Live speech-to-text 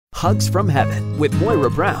Hugs from Heaven with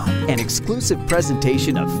Moira Brown, an exclusive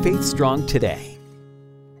presentation of Faith Strong Today.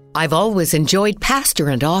 I've always enjoyed pastor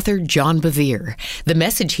and author John Bevere. The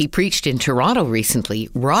message he preached in Toronto recently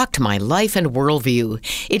rocked my life and worldview.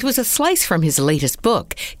 It was a slice from his latest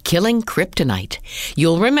book, Killing Kryptonite.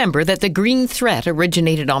 You'll remember that the green threat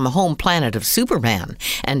originated on the home planet of Superman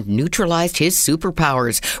and neutralized his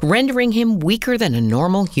superpowers, rendering him weaker than a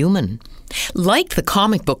normal human. Like the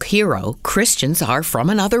comic book hero, Christians are from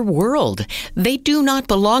another world. They do not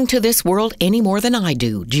belong to this world any more than I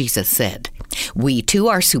do, Jesus said. We too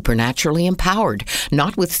are supernaturally empowered,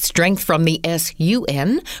 not with strength from the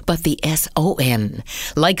S-U-N, but the S-O-N.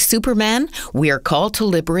 Like Superman, we are called to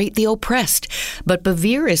liberate the oppressed, but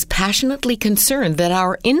Bevere is passionately concerned that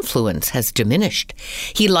our influence has diminished.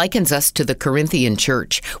 He likens us to the Corinthian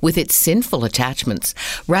church with its sinful attachments,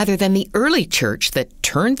 rather than the early church that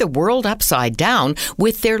turned the world upside down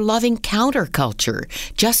with their loving counterculture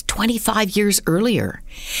just 25 years earlier.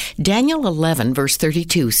 Daniel 11 verse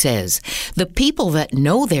 32 says, "The people that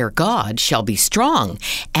know their God shall be strong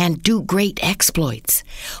and do great exploits."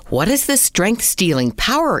 What is the strength-stealing,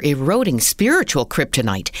 power-eroding spiritual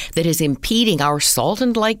kryptonite that is impeding our salt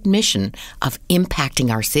and light mission of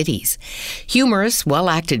impacting our cities? Humorous,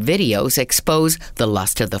 well-acted videos expose the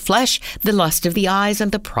lust of the flesh, the lust of the eyes,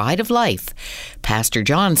 and the pride of life. Pastor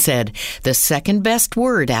John said, the second best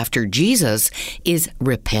word after Jesus is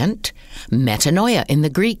repent, metanoia in the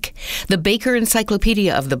Greek. The Baker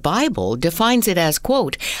Encyclopedia of the Bible defines it as,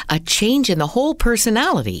 quote, a change in the whole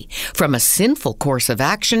personality from a sinful course of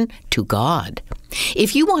action to God.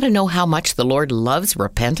 If you want to know how much the Lord loves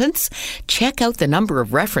repentance, check out the number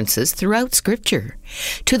of references throughout Scripture.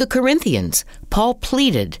 To the Corinthians, Paul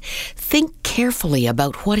pleaded, "Think carefully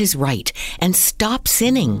about what is right and stop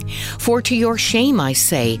sinning. For to your shame I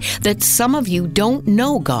say that some of you don't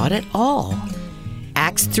know God at all."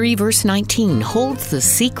 Acts 3 verse 19 holds the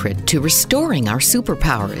secret to restoring our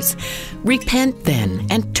superpowers. Repent then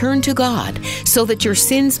and turn to God so that your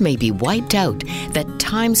sins may be wiped out, that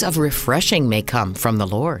times of refreshing may come from the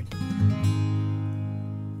Lord.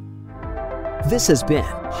 This has been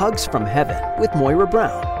Hugs from Heaven with Moira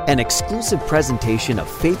Brown, an exclusive presentation of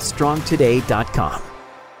FaithStrongToday.com.